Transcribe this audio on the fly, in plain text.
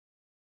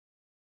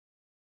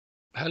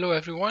Hello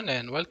everyone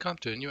and welcome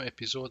to a new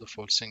episode of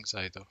All Things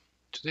IDA.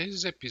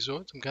 Today's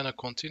episode I'm gonna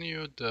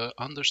continue the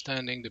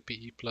understanding the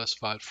PE plus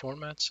file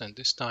formats, and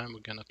this time we're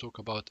gonna talk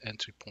about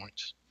entry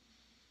points,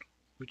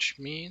 which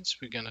means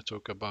we're gonna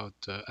talk about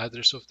the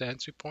address of the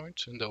entry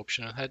point and the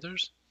optional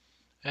headers,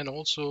 and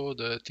also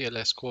the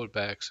TLS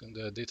callbacks and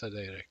the data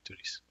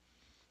directories.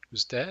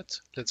 With that,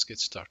 let's get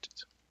started.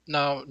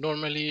 Now,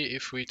 normally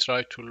if we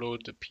try to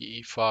load the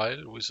PE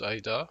file with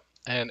IDA,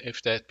 and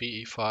if that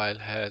PE file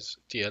has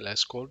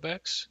TLS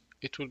callbacks,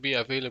 it will be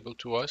available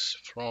to us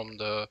from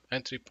the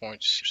entry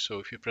points. So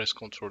if you press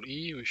Ctrl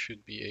E, we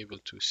should be able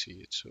to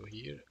see it. So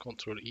here,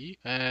 Ctrl E,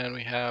 and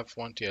we have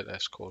one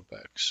TLS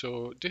callback.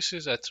 So this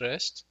is at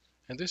rest,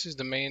 and this is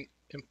the main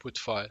input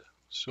file.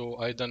 So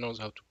IDA knows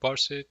how to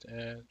parse it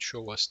and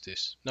show us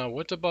this. Now,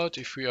 what about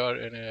if we are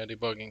in a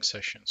debugging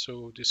session?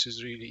 So this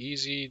is really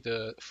easy.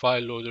 The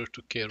file loader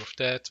took care of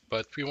that,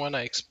 but we want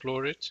to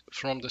explore it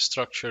from the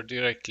structure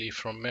directly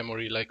from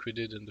memory like we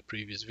did in the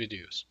previous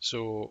videos.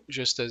 So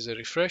just as a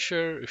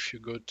refresher, if you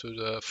go to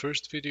the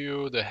first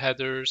video, the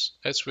headers,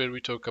 that's where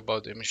we talk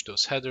about the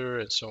image.dos header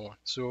and so on.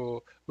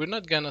 So we're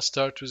not gonna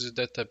start with a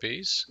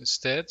database.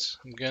 Instead,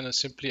 I'm gonna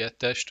simply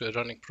attach to a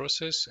running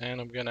process,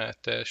 and I'm gonna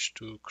attach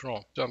to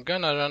Chrome. So I'm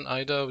gonna run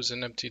IDA with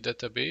an empty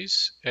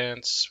database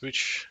and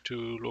switch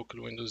to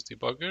local Windows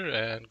debugger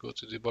and go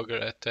to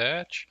debugger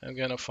attach. I'm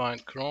gonna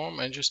find Chrome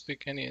and just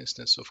pick any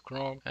instance of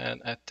Chrome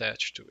and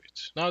attach to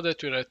it. Now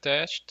that we're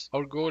attached,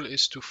 our goal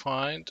is to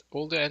find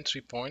all the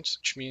entry points,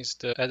 which means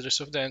the address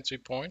of the entry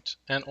point,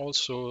 and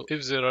also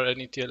if there are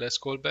any TLS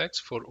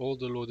callbacks for all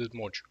the loaded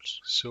modules.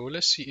 So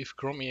let's see if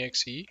Chrome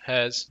exe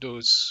has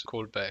those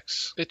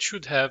callbacks. It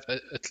should have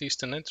at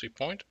least an entry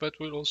point, but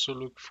we'll also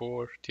look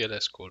for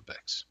TLS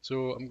callbacks.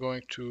 So I'm going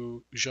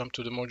to jump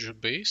to the module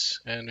base,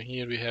 and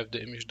here we have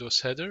the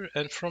image.dos header,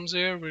 and from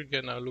there we're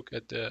gonna look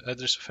at the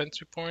address of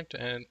entry point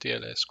and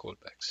TLS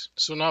callbacks.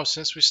 So now,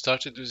 since we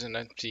started with an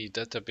empty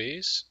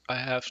database, I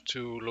have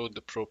to load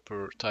the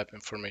proper type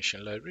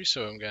information library.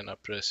 So I'm gonna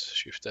press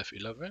Shift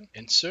F11,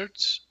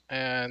 insert,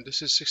 and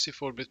this is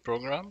 64-bit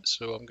program,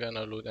 so I'm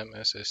gonna load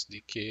MS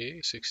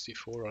SDK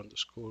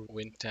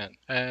 64_win10,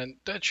 and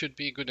that should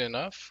be good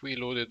enough. We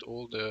loaded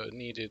all the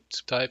needed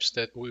types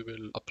that we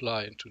will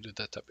apply into the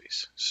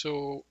database.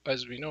 So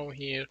as we know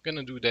here, I'm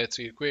gonna do that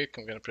real quick.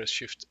 I'm gonna press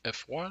Shift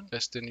F1.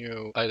 That's the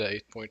new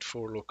IDA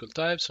 8.4 local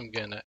types. I'm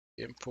gonna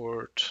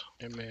import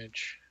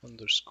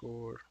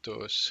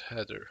image_dos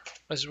header.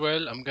 As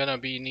well, I'm gonna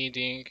be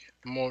needing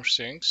more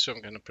things, so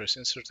I'm gonna press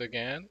insert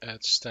again,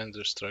 add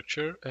standard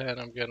structure, and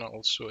I'm gonna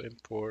also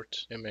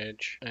import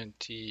image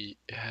NT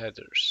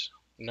headers.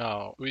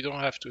 Now, we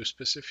don't have to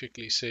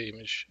specifically say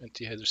image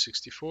NT header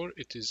 64,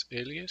 it is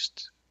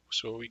aliased.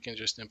 So we can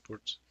just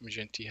import image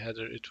NT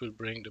header. It will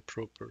bring the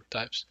proper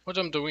types. What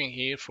I'm doing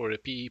here for a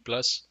PE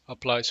plus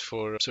applies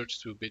for a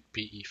 32-bit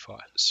PE file.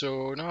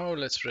 So now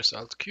let's press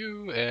Alt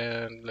Q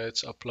and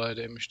let's apply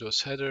the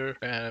image.dos header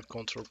and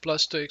Ctrl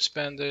plus to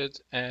expand it.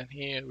 And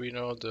here we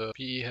know the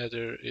PE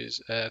header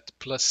is at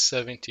plus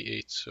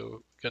 78.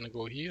 So gonna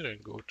go here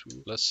and go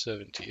to plus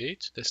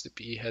 78. That's the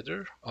PE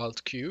header.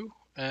 Alt Q.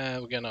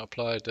 And we're gonna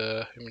apply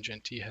the image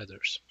NT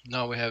headers.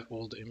 Now we have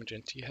all the image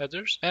NT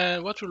headers,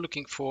 and what we're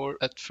looking for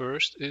at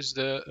first is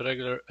the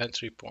regular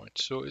entry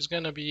point. So it's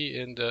gonna be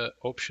in the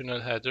optional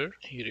header.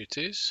 Here it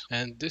is,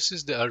 and this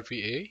is the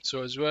RVA.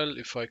 So as well,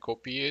 if I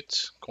copy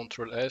it,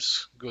 Ctrl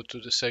S, go to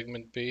the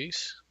segment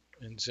base,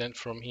 and then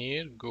from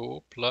here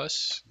go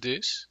plus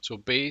this. So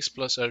base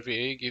plus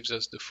RVA gives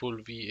us the full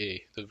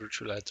VA, the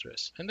virtual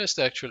address, and that's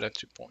the actual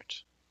entry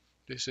point.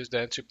 This is the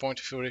entry point.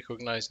 If you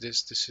recognize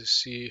this, this is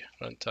C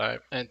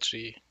runtime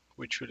entry,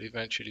 which will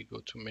eventually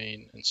go to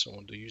main and so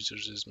on. The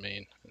users is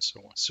main and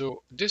so on.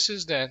 So this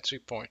is the entry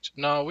point.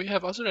 Now we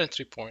have other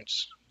entry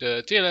points.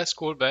 The TLS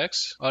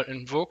callbacks are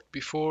invoked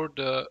before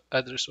the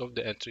address of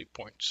the entry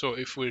point. So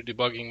if we're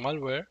debugging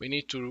malware, we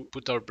need to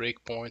put our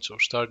breakpoints or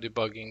start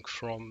debugging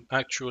from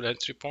actual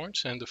entry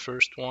points. And the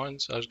first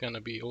ones are going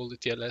to be all the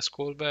TLS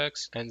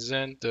callbacks and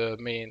then the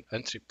main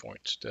entry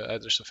point, the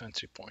address of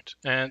entry point.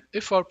 And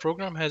if our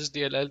program has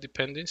DLL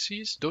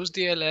dependencies, those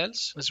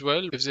DLLs as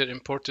well, if they're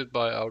imported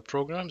by our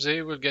programs,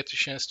 they will get a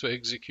chance to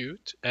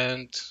execute.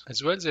 And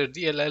as well, their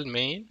DLL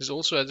main is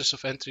also address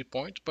of entry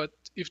point, but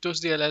if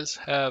those DLLs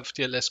have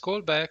TLS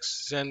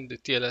callbacks, then the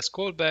TLS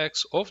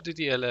callbacks of the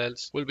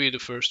DLLs will be the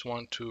first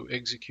one to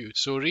execute.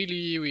 So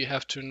really, we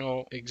have to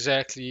know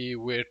exactly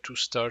where to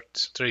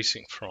start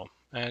tracing from.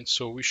 And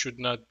so we should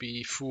not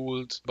be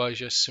fooled by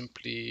just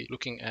simply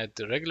looking at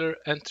the regular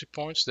entry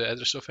points, the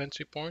address of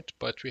entry point,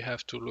 but we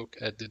have to look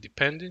at the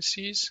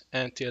dependencies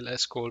and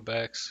TLS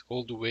callbacks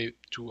all the way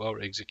to our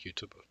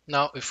executable.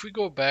 Now, if we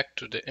go back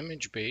to the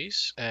image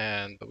base,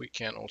 and we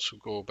can also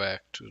go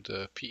back to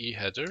the PE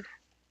header.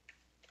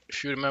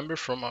 If you remember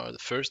from the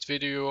first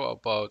video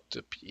about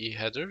the PE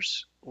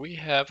headers, we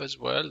have as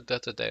well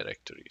data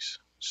directories.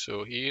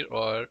 So here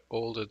are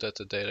all the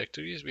data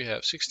directories. We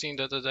have 16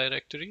 data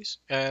directories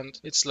and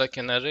it's like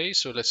an array.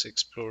 So let's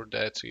explore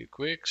that real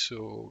quick.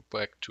 So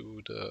back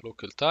to the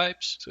local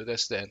types. So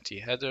that's the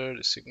NT header,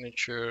 the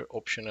signature,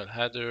 optional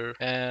header,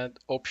 and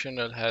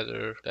optional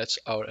header. That's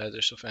our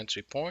address of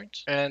entry point,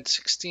 and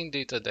 16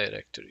 data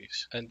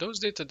directories. And those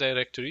data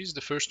directories,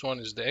 the first one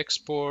is the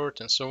export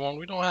and so on.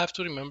 We don't have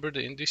to remember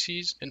the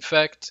indices. In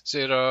fact,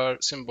 there are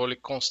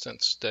symbolic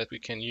constants that we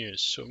can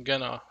use. So I'm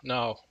gonna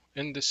now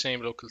in the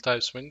same local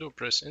types window,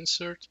 press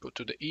insert, go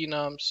to the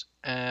enums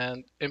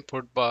and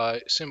import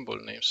by symbol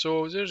name.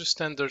 So there's a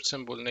standard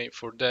symbol name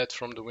for that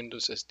from the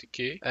Windows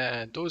SDK.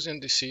 And those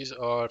indices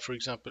are, for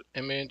example,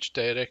 image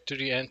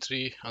directory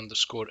entry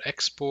underscore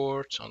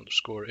export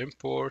underscore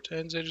import.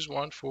 And there is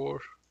one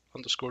for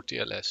underscore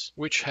TLS,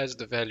 which has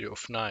the value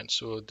of 9.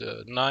 So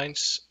the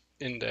 9th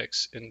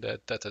index in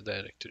that data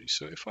directory.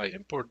 So if I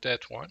import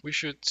that one, we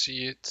should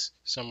see it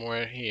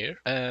somewhere here.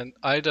 And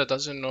IDA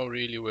doesn't know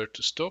really where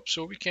to stop,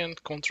 so we can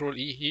Control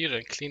E here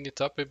and clean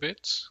it up a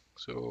bit.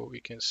 So we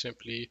can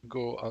simply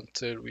go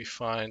until we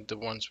find the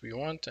ones we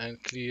want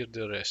and clear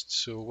the rest.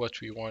 So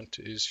what we want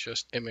is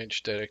just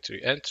image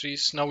directory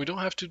entries. Now we don't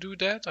have to do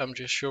that. I'm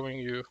just showing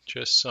you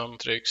just some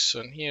tricks.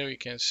 On here we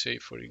can say,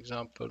 for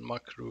example,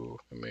 macro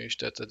image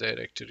data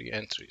directory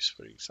entries,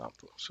 for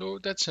example. So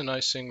that's a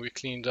nice thing. We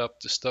cleaned up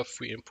the stuff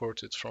we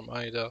imported from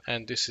IDA,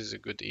 and this is a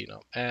good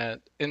enum.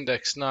 And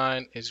index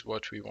 9 is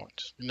what we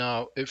want.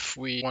 Now if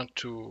we want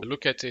to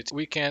look at it,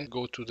 we can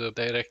go to the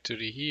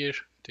directory here,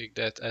 take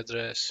that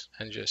address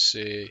and just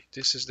say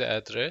this is the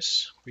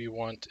address. We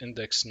want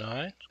index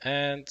 9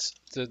 and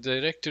the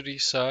directory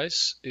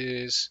size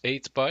is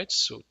 8 bytes,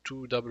 so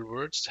 2 double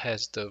words,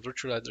 has the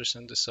virtual address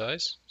and the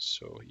size.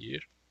 So here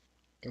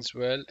as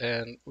well,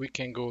 and we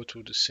can go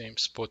to the same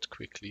spot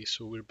quickly.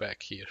 So we're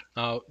back here.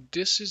 Now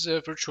this is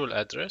a virtual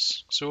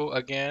address, so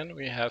again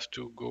we have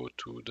to go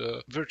to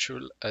the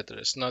virtual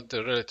address, not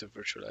the relative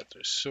virtual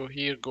address. So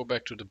here go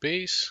back to the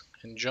base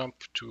and jump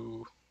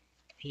to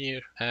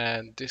here,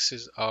 and this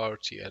is our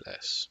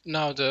TLS.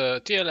 Now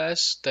the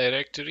TLS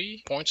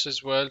directory points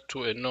as well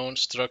to a known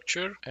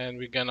structure, and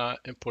we're gonna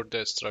import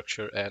that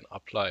structure and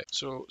apply it.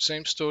 So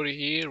same story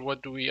here.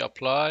 What do we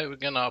apply? We're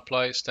gonna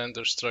apply a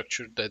standard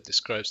structure that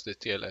describes the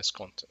TLS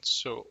contents.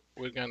 So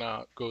we're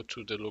gonna go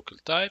to the local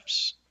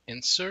types,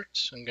 insert.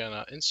 I'm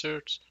gonna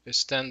insert a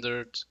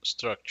standard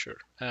structure.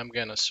 I'm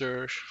gonna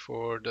search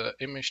for the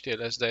image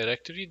TLS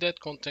directory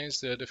that contains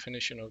the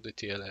definition of the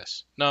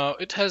TLS. Now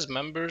it has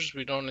members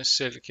we don't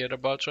necessarily care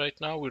about right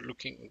now. We're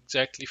looking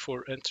exactly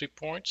for entry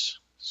points.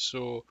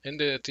 So in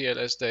the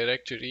TLS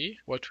directory,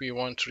 what we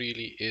want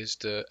really is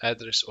the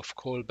address of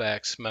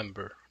callbacks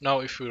member.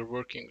 Now if we're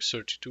working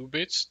 32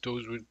 bits,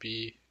 those would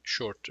be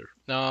shorter.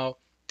 Now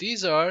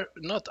these are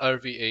not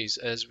RVAs,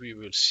 as we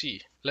will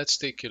see. Let's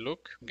take a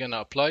look. I'm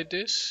gonna apply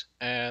this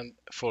and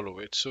follow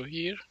it. So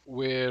here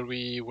where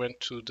we went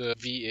to the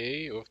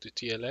VA of the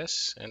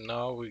TLS, and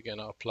now we're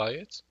gonna apply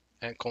it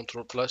and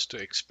Control plus to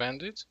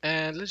expand it.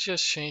 And let's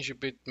just change a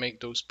bit, make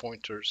those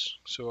pointers.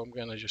 So I'm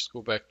gonna just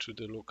go back to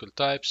the local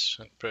types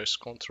and press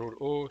Control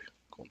O,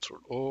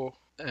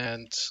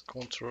 and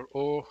Control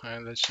O,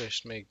 and let's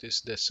just make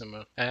this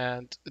decimal.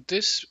 And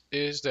this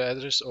is the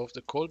address of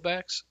the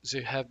callbacks.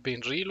 They have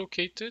been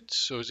relocated,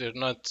 so they're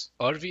not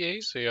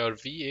RVAs, they are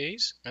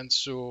VAs, and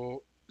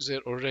so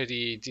they're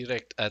already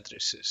direct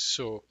addresses.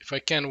 So if I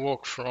can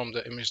walk from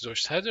the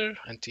image.header,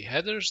 NT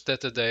headers,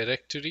 data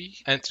directory,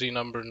 entry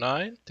number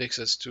 9 takes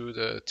us to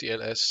the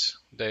TLS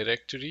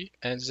directory,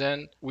 and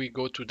then we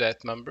go to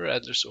that member,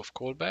 address of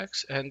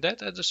callbacks, and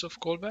that address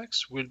of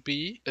callbacks will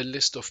be a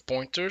list of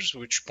pointers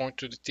which point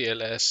to the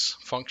TLS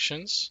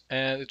functions,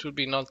 and it will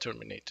be null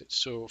terminated.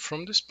 So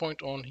from this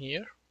point on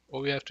here,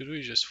 all we have to do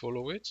is just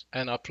follow it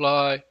and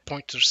apply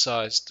pointer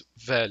sized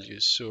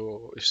values.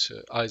 So it's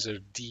either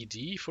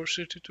DD for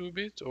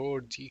 32-bit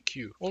or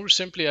DQ, or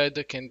simply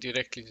either can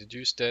directly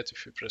deduce that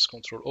if you press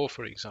Ctrl O,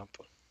 for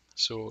example.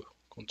 So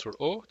Ctrl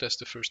O, that's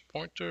the first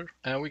pointer,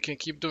 and we can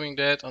keep doing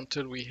that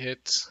until we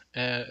hit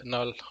a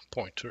null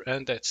pointer,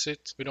 and that's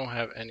it. We don't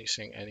have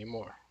anything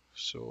anymore.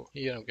 So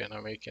here I'm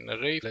gonna make an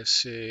array. Let's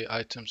say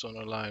items on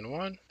a line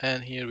 1,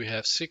 and here we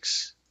have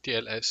 6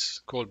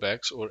 TLS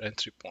callbacks or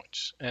entry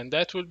points, and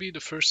that will be the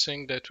first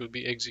thing that will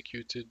be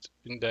executed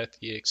in that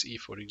exe,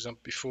 for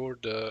example, before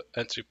the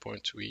entry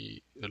point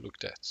we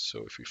looked at.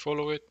 So if we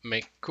follow it,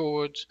 make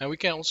code, and we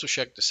can also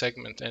check the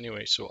segment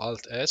anyway. So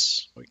Alt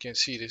S, we can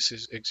see this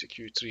is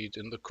execute read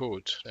in the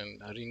code,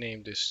 and I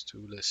rename this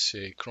to, let's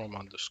say, Chrome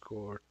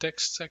underscore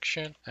text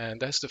section,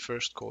 and that's the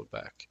first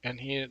callback. And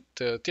here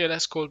the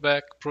TLS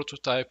callback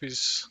prototype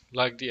is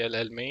like the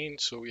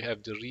DllMain, so we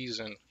have the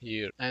reason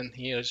here, and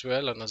here as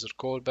well another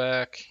callback,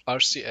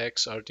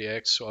 RCX,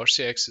 RDX. So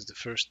RCX is the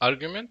first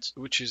argument,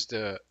 which is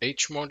the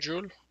H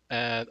module,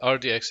 and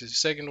RDX is the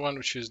second one,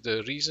 which is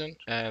the reason,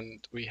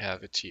 and we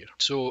have it here.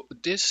 So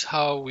this is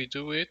how we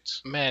do it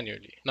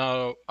manually.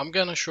 Now I'm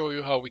gonna show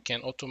you how we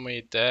can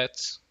automate that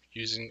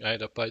using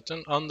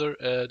IDAPython under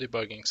a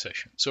debugging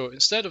session. So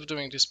instead of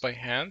doing this by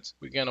hand,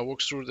 we're gonna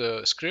walk through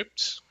the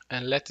script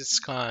and let it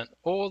scan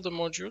all the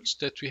modules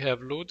that we have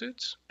loaded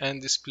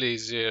and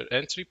displays their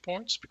entry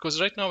points,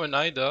 because right now in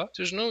IDA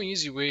there's no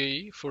easy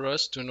way for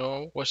us to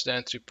know what's the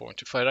entry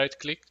point. If I right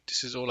click,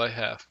 this is all I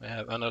have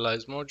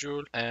analyze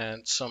module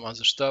and some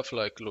other stuff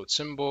like load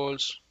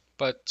symbols,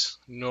 but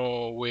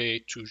no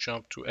way to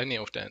jump to any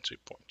of the entry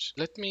points.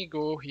 Let me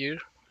go here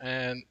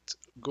and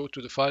go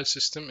to the file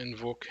system,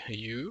 invoke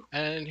Hiew,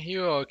 and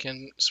here I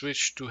can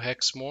switch to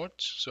hex mode.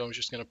 So I'm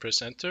just going to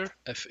press enter,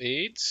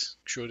 F8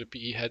 show the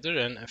PE header,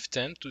 and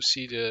F10 to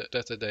see the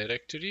data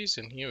directories.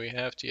 And here we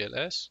have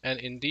TLS, and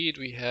indeed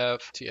we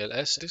have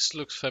TLS. This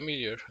looks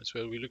familiar as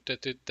well. We looked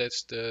at it.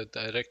 That's the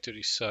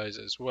directory size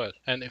as well,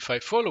 and if I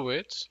follow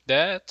it,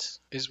 that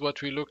is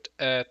what we looked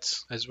at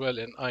as well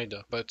in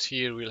IDA, but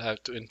here we'll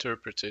have to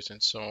interpret it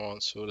and so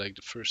on. So like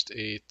the first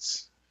 8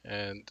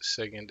 and the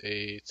second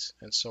 8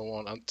 and so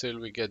on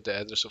until we get the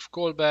address of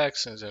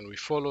callbacks, and then we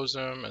follow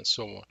them and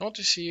so on.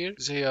 Notice here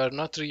they are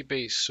not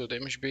rebased, so the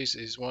image base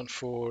is 1,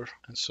 4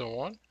 and so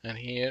on, and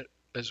here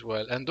as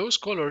well. And those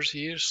colors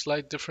here,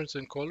 slight difference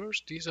in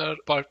colors, these are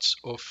parts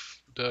of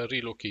the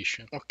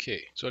relocation.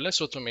 Okay, so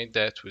let's automate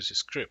that with a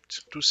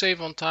script. To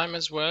save on time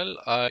as well,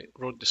 I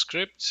wrote the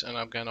script and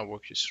I'm gonna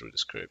walk you through the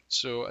script.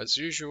 So as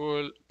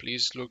usual,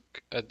 please look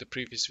at the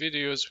previous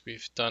videos,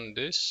 we've done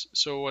this.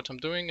 So what I'm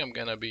doing, I'm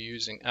gonna be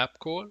using app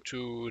call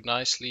to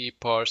nicely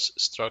parse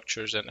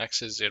structures and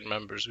access their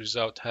members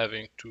without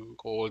having to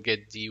call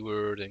get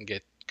dword and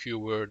get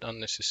qword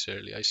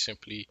unnecessarily. I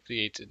simply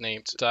create a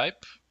named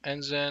type,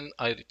 and then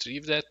I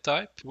retrieve that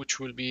type, which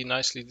will be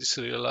nicely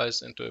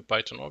deserialized into a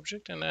Python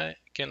object, and I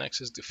can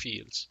access the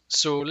fields.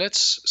 So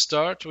let's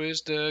start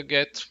with the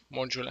get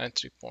module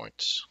entry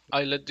points.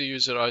 I let the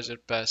user either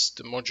pass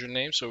the module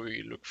name, so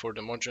we look for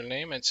the module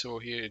name, and so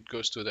here it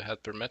goes to the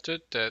helper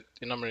method that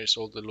enumerates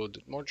all the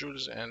loaded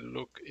modules and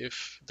look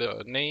if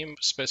the name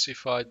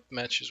specified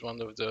matches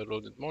one of the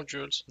loaded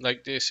modules.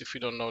 Like this, if we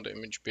don't know the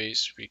image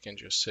base, we can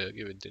just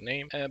give it the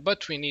name,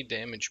 but we need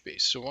the image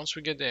base. So once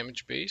we get the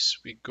image base,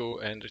 we go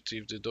and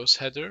retrieve the DOS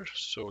header.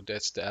 So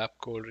that's the app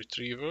call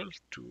retrieval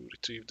to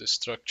retrieve the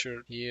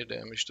structure here,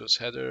 the image DOS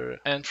header,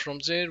 and from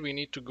there we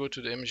need to go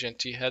to the image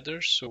NT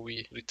header. So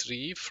we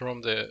retrieve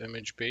from the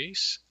image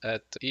base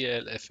at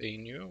ELFA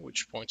new,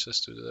 which points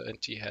us to the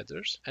NT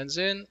headers, and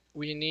then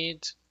we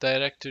need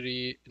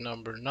directory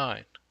number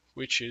 9,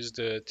 which is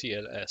the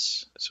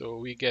TLS. So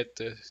we get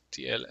the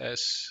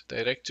TLS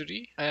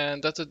directory,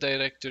 and data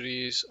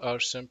directories are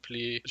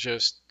simply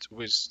just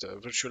with the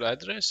virtual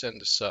address and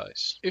the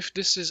size. If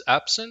this is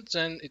absent,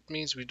 then it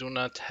means we do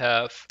not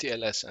have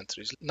TLS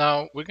entries.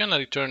 Now we're gonna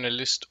return a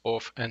list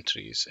of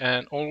entries,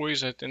 and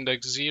always at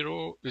index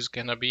 0 is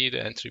gonna be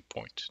the entry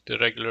point, the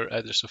regular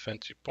address of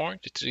entry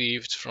point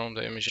retrieved from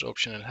the image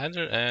optional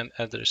header and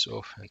address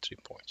of entry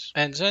points.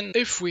 And then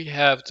if we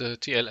have the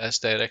TLS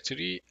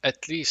directory,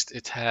 at least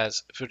it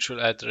has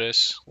virtual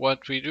address.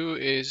 What we do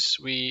is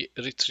we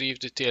retrieve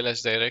the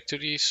TLS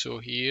directory. So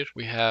here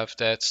we have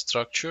that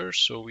structure,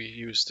 so we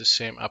use the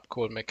same app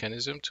call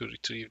mechanism to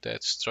retrieve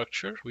that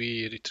structure.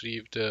 We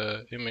retrieve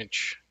the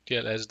image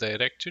TLS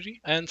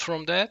directory, and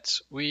from that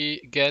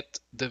we get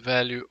the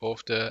value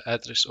of the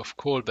address of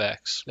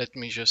callbacks. Let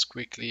me just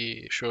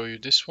quickly show you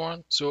this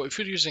one. So if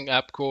you're using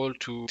app call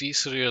to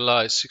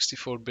deserialize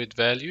 64-bit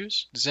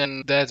values,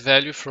 then that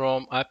value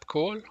from app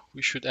call,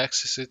 we should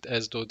access it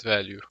as dot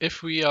value.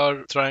 If we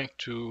are trying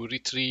to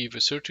retrieve a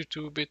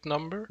 32-bit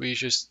number, we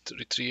just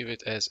retrieve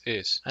it as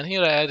is. And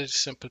here I added a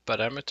simple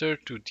parameter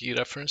to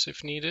dereference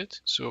if needed,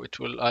 so it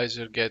will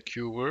either get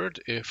qword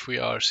if we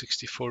are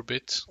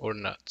 64-bit or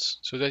not.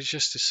 So that's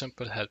just a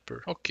simple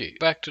helper. Okay,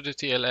 back to the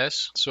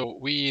TLS. So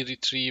we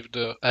retrieve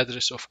the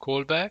address of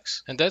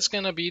callbacks, and that's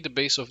gonna be the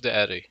base of the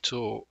array.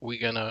 So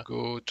we're gonna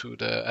go to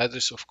the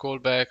address of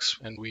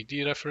callbacks and we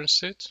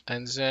dereference it,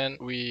 and then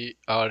we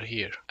are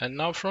here. And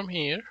now from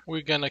here,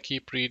 we're gonna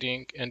keep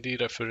reading and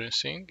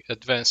dereferencing,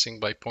 advancing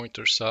by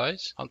pointer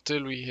size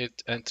until we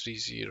hit entry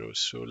 0.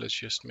 So let's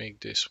just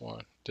make this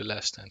one the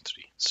last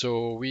entry.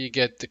 So we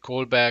get the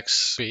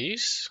callbacks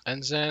base,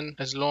 and then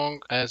as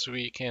long as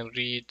we can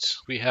read,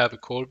 we have a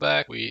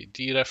callback, we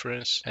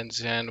dereference, and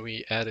then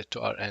we add it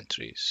to our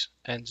entries.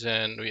 And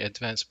then we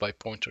advance by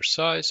pointer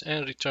size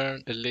and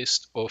return a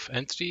list of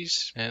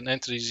entries, and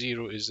entry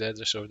 0 is the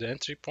address of the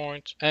entry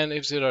point, and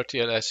if there are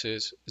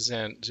TLSs,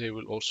 then they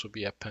will also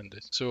be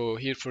appended. So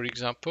here, for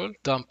example,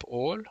 dump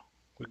all.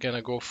 We're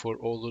gonna go for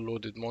all the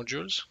loaded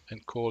modules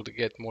and call the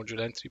get module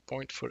entry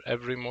point for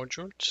every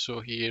module. So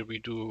here we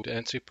do the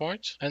entry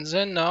point, and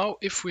then now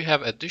if we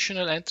have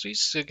additional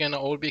entries, they're gonna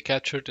all be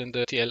captured in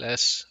the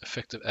TLS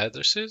effective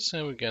addresses,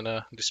 and we're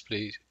gonna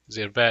display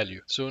their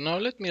value. So now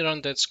let me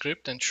run that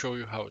script and show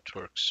you how it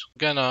works. I'm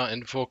gonna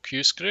invoke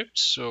Hiew script,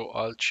 so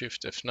I'll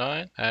shift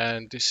F9,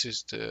 and this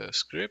is the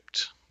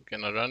script. We're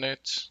gonna run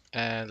it,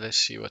 and let's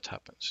see what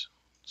happens.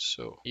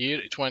 So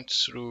here it went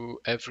through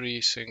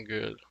every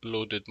single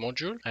loaded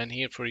module, and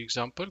here, for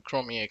example,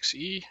 Chrome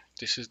exe,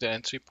 this is the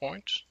entry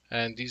point,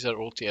 and these are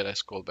all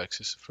TLS callbacks.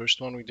 This is the first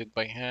one we did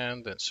by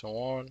hand and so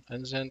on,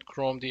 and then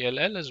Chrome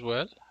DLL as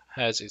well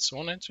has its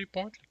own entry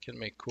point, like in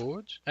my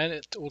code, and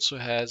it also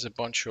has a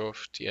bunch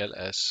of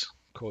TLS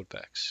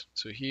callbacks.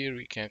 So here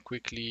we can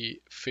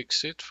quickly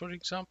fix it, for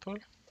example,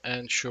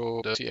 and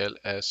show the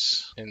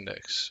TLS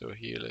index. So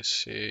here let's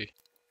say,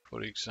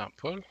 for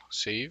example,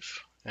 save,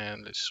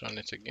 and let's run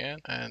it again.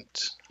 And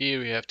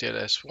here we have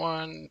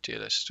TLS1,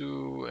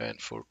 TLS2,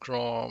 and for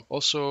Chrome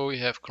also we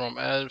have Chrome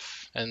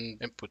Elf, and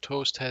input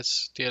host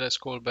has TLS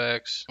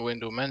callbacks,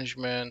 window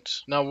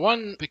management. Now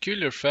one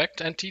peculiar fact,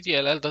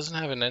 NTDLL doesn't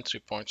have an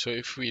entry point. So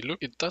if we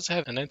look, it does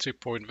have an entry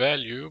point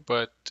value,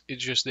 but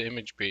it's just the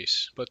image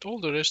base. But all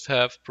the rest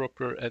have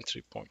proper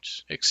entry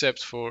points,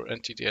 except for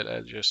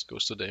NTDLL just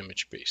goes to the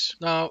image base.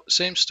 Now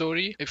same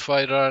story if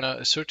I run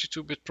a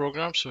 32-bit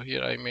program. So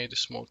here I made a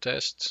small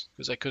test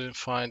because I couldn't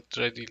find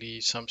readily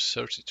some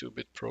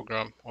 32-bit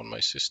program on my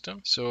system.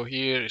 So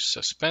here is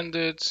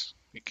suspended.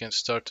 We can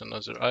start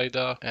another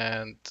IDA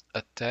and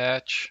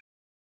attach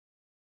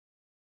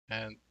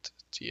and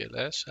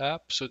TLS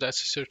app. So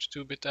that's a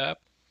 32-bit app.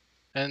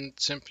 And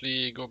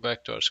simply go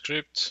back to our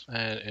script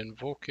and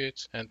invoke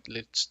it, and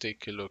let's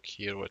take a look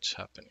here what's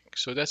happening.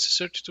 So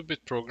that's a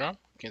 32-bit program.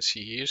 You can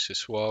see here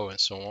says wow and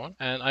so on.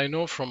 And I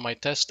know from my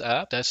test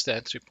app, that's the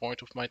entry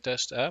point of my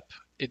test app,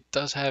 it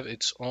does have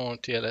its own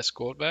TLS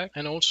callback,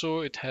 and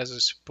also it has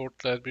a support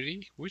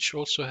library which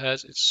also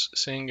has its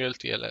single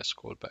TLS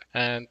callback.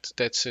 And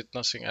that's it,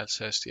 nothing else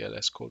has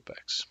TLS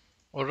callbacks.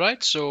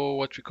 Alright, so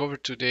what we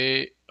covered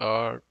today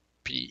are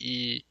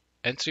PE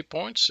entry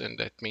points, and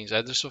that means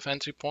address of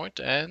entry point,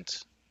 and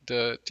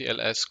the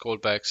TLS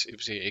callbacks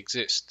if they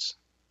exist.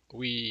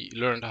 We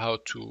learned how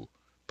to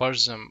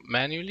parse them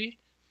manually.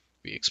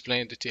 We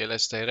explained the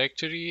TLS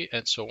directory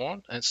and so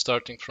on, and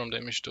starting from the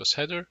image.dos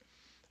header.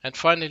 And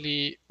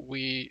finally,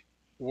 we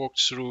walked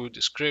through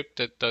the script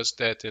that does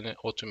that in an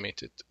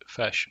automated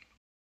fashion.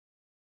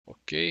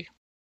 Okay,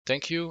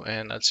 thank you,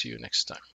 and I'll see you next time.